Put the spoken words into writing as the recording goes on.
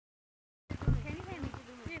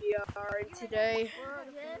VR, and today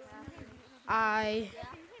I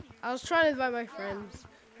was trying to invite my friends,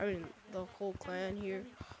 I mean the whole clan here,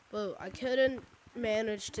 but I couldn't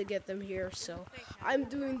manage to get them here, so I'm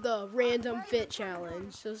doing the random fit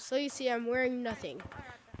challenge. So you see, I'm wearing nothing,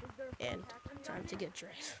 and time to get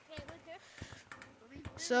dressed.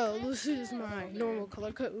 So this is my normal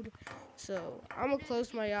color code. So I'm gonna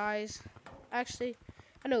close my eyes. Actually,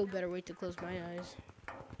 I know a better way to close my eyes.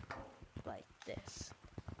 Like this.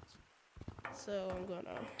 So I'm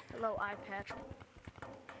gonna. Hello, eye patch.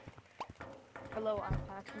 Hello, eye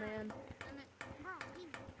patch man.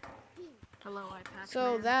 Hello, eye patch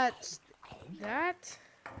So man. that's that.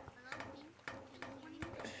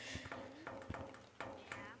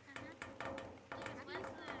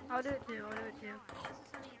 I'll do it too. I'll do it too.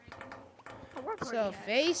 So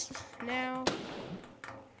face now.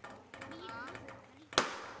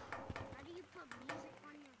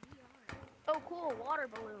 Oh, cool, water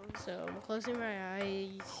balloons. So I'm closing my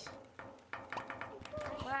eyes.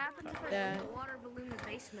 What happens if I That. put a water balloon in the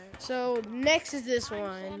basement? So next is this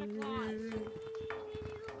one.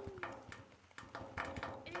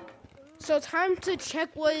 So time to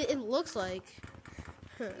check what it looks like.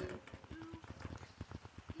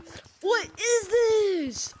 What is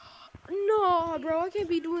this? No, bro, I can't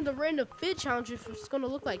be doing the random fit challenge if it's gonna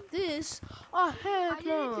look like this. Oh, heck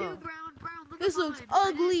no. This looks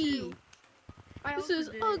ugly. This is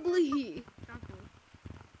ugly.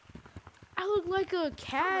 I look like a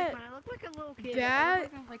cat, I look like a little kid.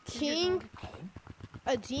 bat, king,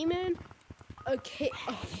 a demon, a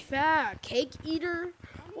fat cake eater.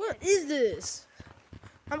 What is this?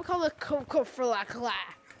 I'm gonna call it Coco for la cla.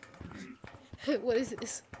 What is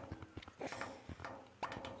this?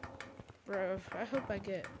 Bro, I hope I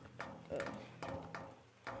get.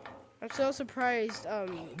 I'm so surprised.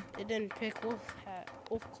 It didn't pick wolf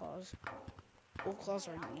claws. Wolf claws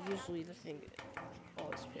are usually the thing it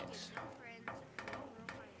always picks.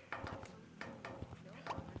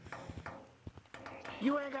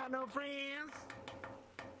 You ain't got no friends.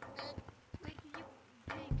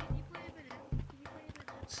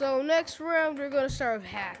 So next round we're gonna start with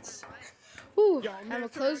hats. Whew, I'm gonna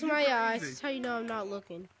close my eyes. That's how you know I'm not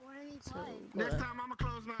looking. So, Next time I'm gonna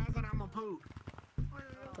close my eyes and I'm gonna poop.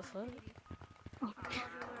 The fuck?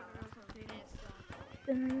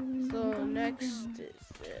 So next is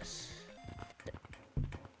this.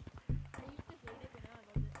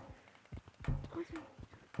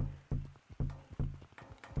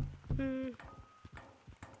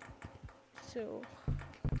 So.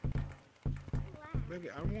 Baby,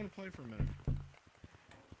 I want to play for a minute.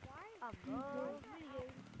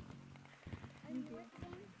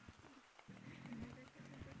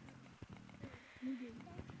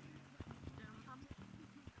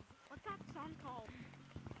 What's that song called?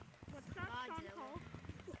 What's that song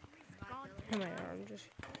called? My arm just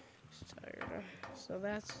tired. So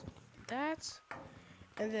that's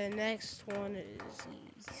and the next one is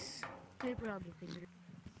these.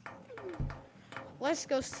 Let's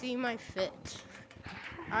go see my fit.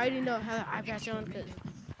 I already know how I patch on because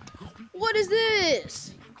what is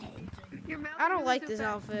this? I don't like this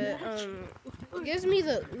outfit. It gives me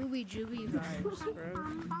the Ooby Jooby vibes, bro.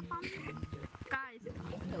 Guys,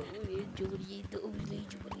 The Ooby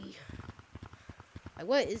Jooby. Like,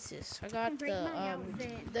 what is this? I got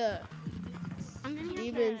the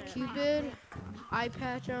Demon Cupid eye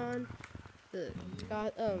patch on.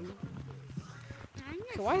 Got so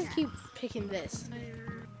why does it keep picking this?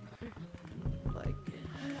 Like,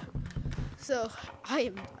 so I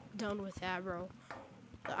am done with that, bro.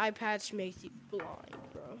 The eye patch makes you blind,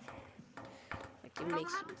 bro. Like, it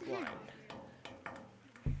makes you blind.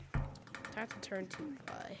 I have to turn to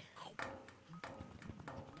fly.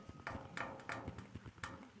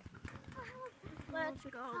 let's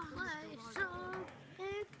go play some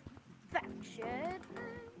infection.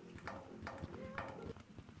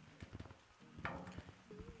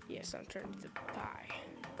 Yes, I'm turning to pie.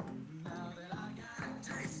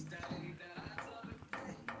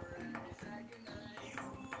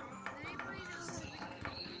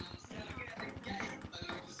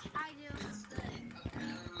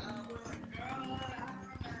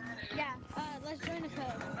 Yeah, let's join the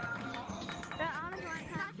code.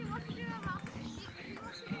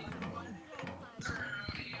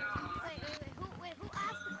 Wait, who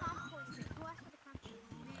asked the comp question? Who asked for the comp question?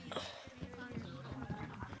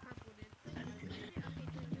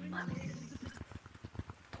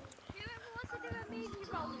 Whoever wants to do a Maisie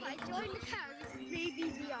roleplay, join the code. This is Baby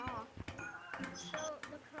VR. So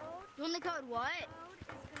the code. Join the code what?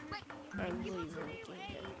 Wait. I'm leaving. Join the code.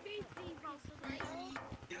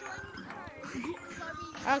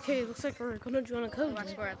 Okay, looks like we're gonna join a code.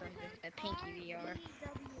 That's where the pinky VR.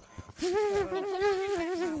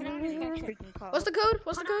 What's the code?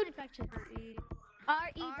 What's the code? Infection.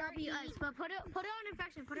 REWS. But put it on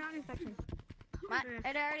infection. Put it on infection.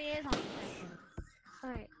 It already is on infection.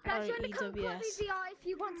 Alright. Guys, join the code Club REWS. BVR if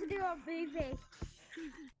you want to do a BV.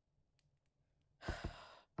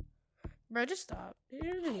 Bro, just stop.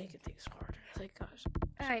 You're making things harder. Like, gosh.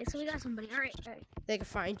 Alright, so we got somebody. Alright. They can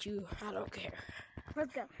find you. I don't care.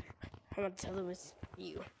 Let's go. I'm gonna tell them it's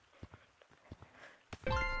you.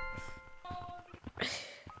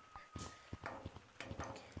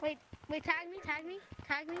 Wait, tag me.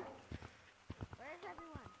 Where's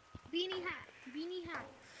everyone? Beanie hat.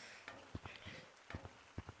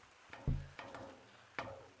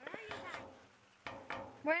 Where are you tagged?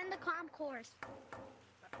 We're in the comp course.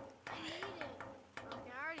 I made it.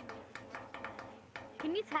 Okay, I already made it.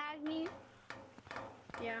 Can you tag me?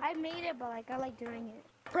 Yeah. I made it, but like I like doing it.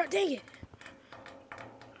 Bro, dang it.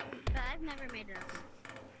 But I've never made it up.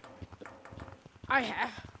 I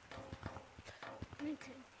have. Me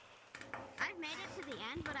too. I've made it to the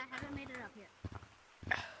end, but I haven't made it up yet.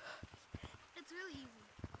 It's really easy.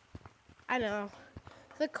 I know.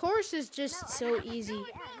 The course is just so easy.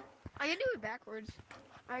 I can do it backwards.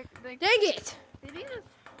 Dang it! They need a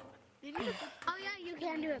Oh yeah, you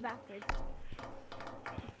can do it backwards.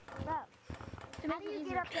 Bro, how do you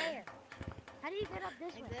get up there? How do you get up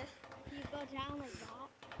this way? You go down like that,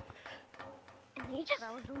 and you just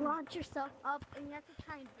launch yourself up, and you have to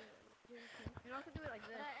try and do it. You don't have to do it like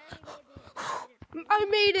this. I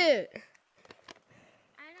made it!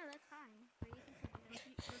 I know, that's fine. But you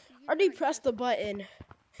can I already pressed the button.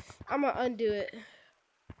 I'm gonna undo it.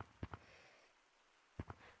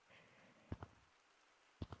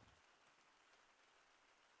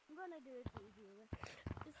 I'm gonna do it for you.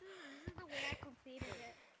 This is the way I completed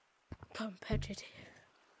it. Competitive.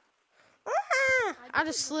 I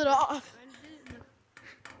just slid off.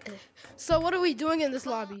 So what are we doing in this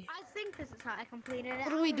lobby? I think this is how I completed it.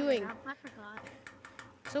 What are we doing? I forgot.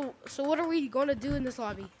 So what are we gonna do in this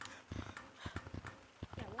lobby?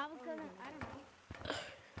 I don't know.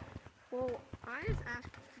 Well, I just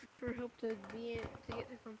asked for help to get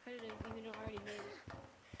the competitive, even though I already made it.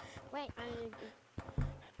 Wait.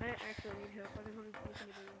 I actually need help. I don't know if you can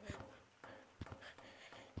do help.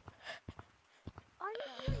 Are you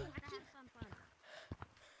serious? Have some fun.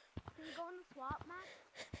 Can we go on the swap map?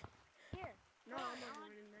 Here. No, I'm not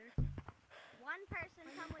going in there. One person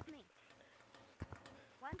come with me.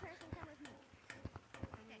 One person come with me.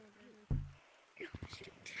 Okay.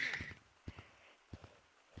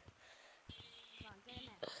 Come on, get in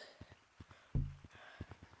there.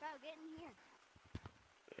 Go, get in here.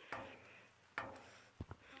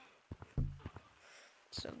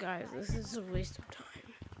 So guys, this is a waste of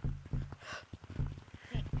time.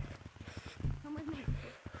 Come with me.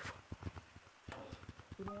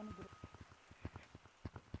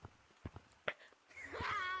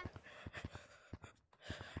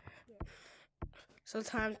 So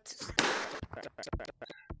time to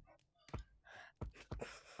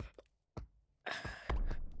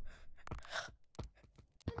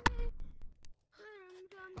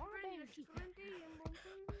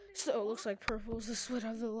So it looks like purple is the sweat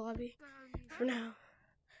of the lobby for now.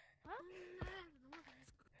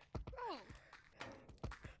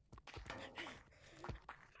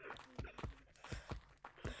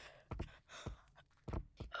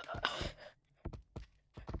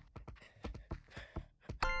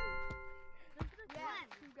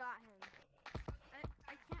 Who got him?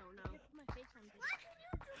 I don't know.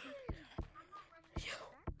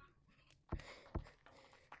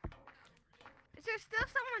 Is there still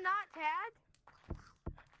someone not tagged?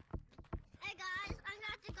 Hey guys, I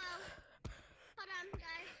got to go. Hold on,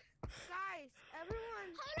 guys. Guys, everyone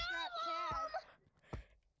Hold got tagged.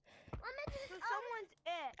 Let me So just someone's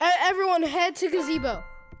it. Everyone head to gazebo.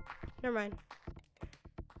 Never mind.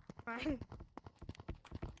 Fine.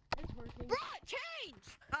 It's working. Bro, change!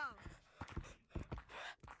 Oh.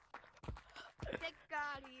 Thank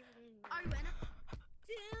God even. Are you in it?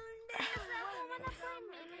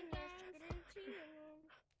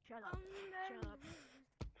 Shut up. Shut up.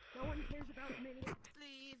 No one cares about mini.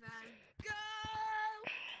 Leave and go!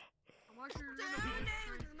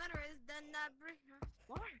 The matter is done not bring us.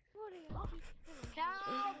 What? What are you?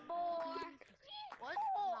 Cowboy! What?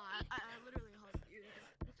 No, I literally hugged you.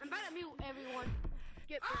 I'm about to mute everyone.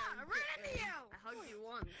 Get I ran into you! I hugged you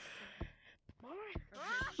once. Monkey.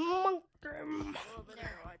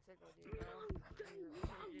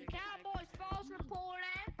 Cowboys false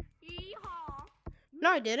reporting. Yeehaw. No,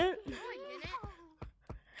 I didn't. No, I didn't.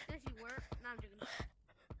 Yes, you were. No, I'm joking.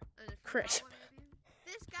 crisp.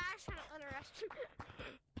 This guy's trying to underestimate.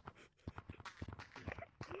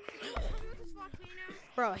 Come with this volcano.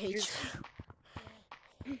 Bro, I hate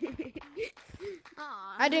you.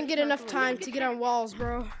 Aw, I didn't get enough time to get on walls,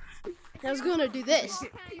 bro. I was gonna do this.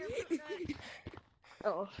 volcano, you're putting that-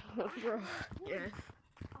 Oh, bro. Yeah.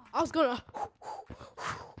 I was gonna.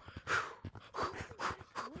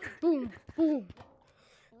 Boom, boom.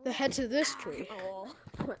 The head to this tree.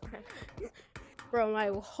 Bro, my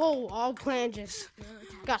whole wall plan just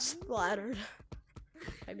got splattered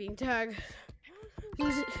by being tagged.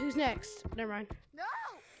 Who's next? Never mind. No!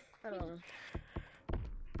 I don't know.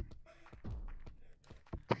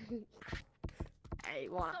 Hey,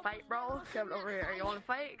 you wanna fight, bro? Come over here. You wanna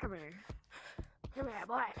fight? Come here. Come here,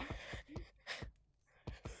 boy.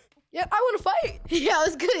 Yep, I want to fight. Yeah, it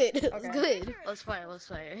was good. It was good. Let's fight. Let's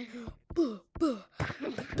fight. Buh, buh,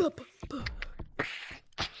 buh, buh.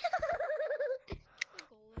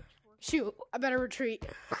 Shoot, I better retreat.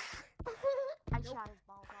 I shot his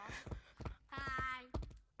balls off. Hi.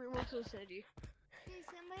 We're almost to the city. Hey,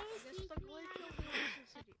 somebody Guess teach the me glitch how will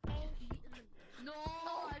to be No,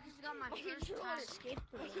 I just got my first tag.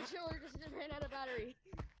 My controller just ran out of battery.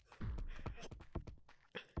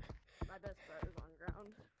 My best bet is on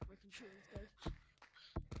ground. My controller's dead.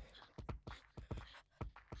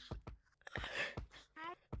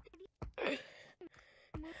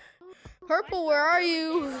 Purple, where are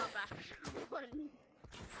you? Why did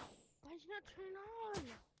you not turn on?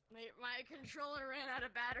 My controller ran out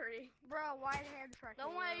of battery. Bro, why hand truck?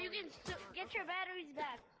 Don't worry, you can get your batteries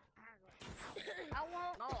back. I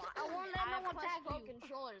won't. No, I won't let I no one have tag both you.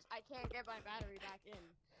 controllers. I can't get my battery back in.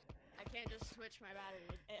 I can't just switch my battery.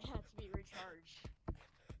 It has to be recharged.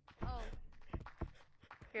 Oh.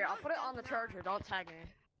 Here, I'll put it on the charger. Don't tag me.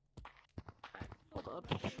 Hold up.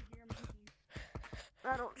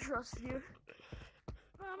 I don't trust you.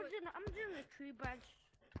 I'm doing the tree branch.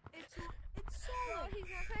 It's solo. He's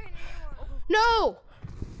not tagging anyone. No!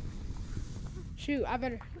 Shoot, I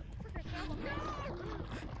better.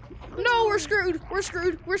 No, we're screwed. We're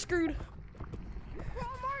screwed. We're screwed. Bro,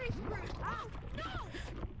 I'm already screwed. Oh, no!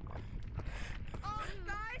 Oh,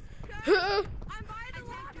 guys, I'm by the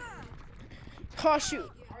lava. Oh, shoot.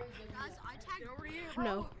 Guys, I tagged over you.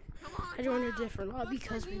 No. Come on. I joined a different lobby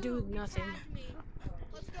because we're doing nothing.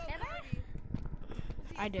 Let's go, Brody.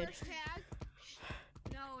 I did. First tag?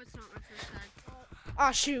 No, it's not my first tag.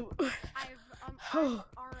 Ah, shoot. I've Oh.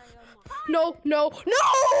 already unlocked. No, no,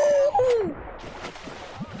 no!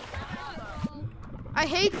 I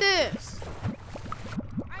hate this.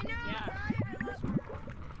 I know, right?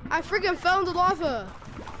 I freaking fell in the lava.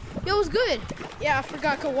 It was good. Yeah, I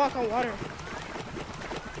forgot I could walk on water.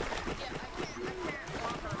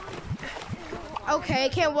 Okay, I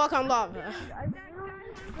can't walk on lava.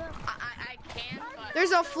 I can, but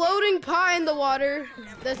There's a floating pie in the water.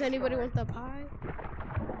 Does anybody want the pie?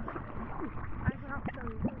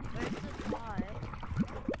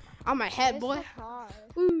 On my head, boy.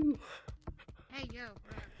 Ooh. Hey, yo,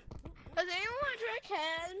 bro. Does anyone want to drink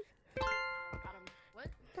head? got him. What?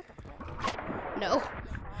 No.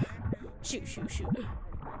 Shoot, shoot, shoot.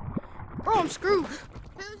 Bro, I'm screwed.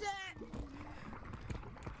 Who's it?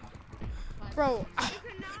 Bro.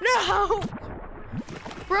 No!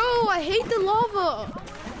 Bro, I hate the lava.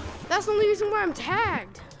 That's the only reason why I'm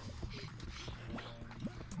tagged.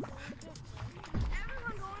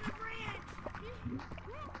 Everyone go on a branch.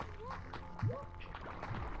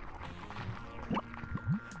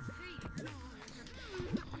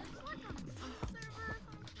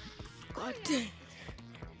 God damn.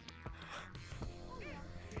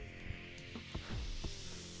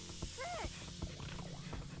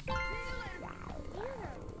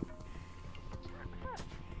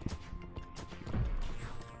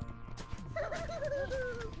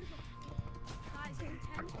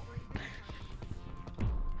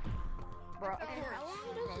 Bro,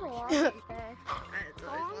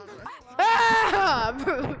 Ah!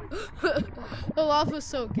 The lava's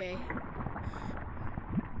so gay.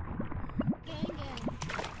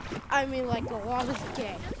 I mean, like, the lava's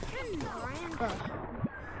gay. Bro.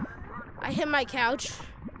 I hit my couch.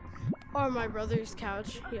 Or my brother's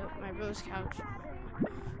couch. Yep, my brother's couch.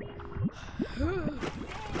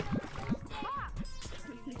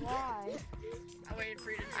 Why? I waited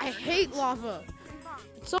for you to I hate lava.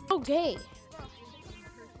 It's so gay.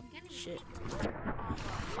 Shit.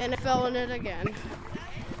 And I fell in it again.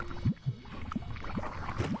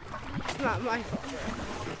 It's not my fault.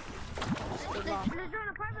 It's the lava. Let's join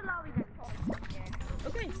a private lobby then.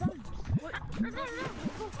 Okay, fine. What? No.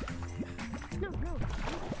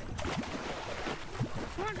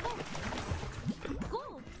 Come on, go.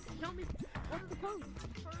 Go. Tell me, what's the code?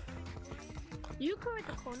 create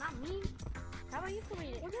the pool, not me. How about you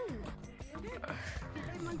create it?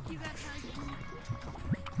 Hey, monkey, that's how you.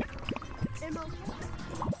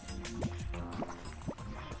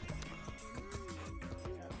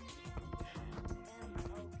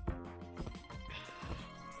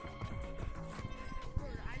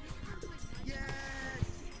 Yes!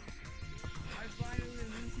 I finally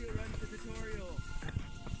Lucio runs the tutorial.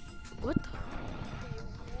 What the?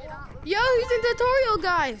 Yo, he's in tutorial,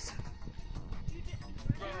 guys.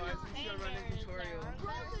 Bro, I Lucio running tutorial.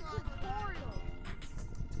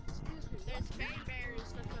 There's fan barriers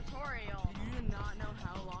to tutorial. Do you not know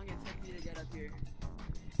how long it took me to get up here?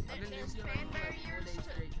 I've been There's Lucio fan running for like 4 barriers days to,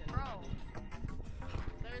 straight. bro.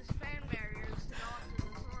 There's fan barriers to go up to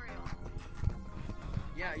tutorial.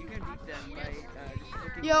 Yeah, you can beat them by just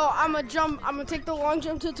looking. Yo, I'm gonna take the long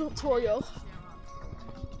jump to tutorial.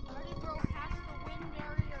 Already broke past the wind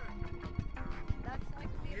barrier. That's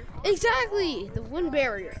like the Exactly, the wind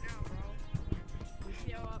barrier.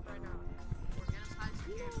 Lucio up right now. We're gonna high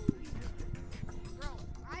speed. bro.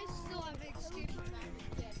 I still have escaped from that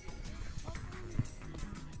dead.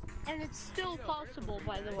 And it's still possible,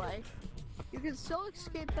 by the way. You can still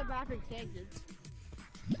escape the mapping tangents.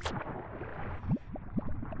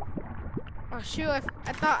 Oh shoot, I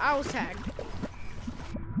thought I was tagged.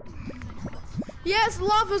 Yes,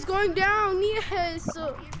 lava's going down, yes!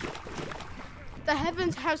 The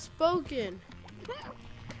heavens have spoken.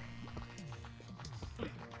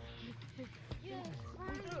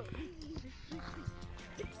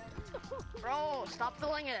 Bro, stop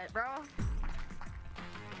filling it, bro.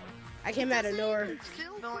 I came out of nowhere.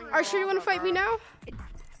 Filling Are you sure you want to fight me now?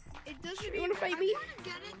 It doesn't You wanna fight me? I want to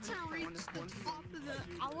get it to reach the top of the.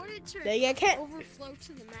 I want it to There you can. overflow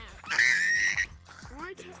to the map.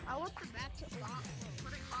 I want the map to stop.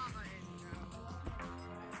 Putting lava in,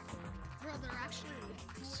 Bro, they're actually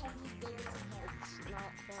so big. It's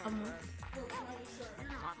not fun. You're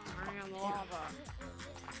not turning on the lava.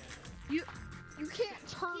 You can't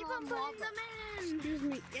turn Keep on on putting lava. them in. Excuse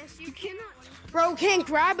me. Yes, you cannot. Bro, can't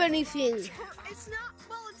grab anything. It's not.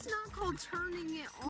 Well, it's not called turning it on.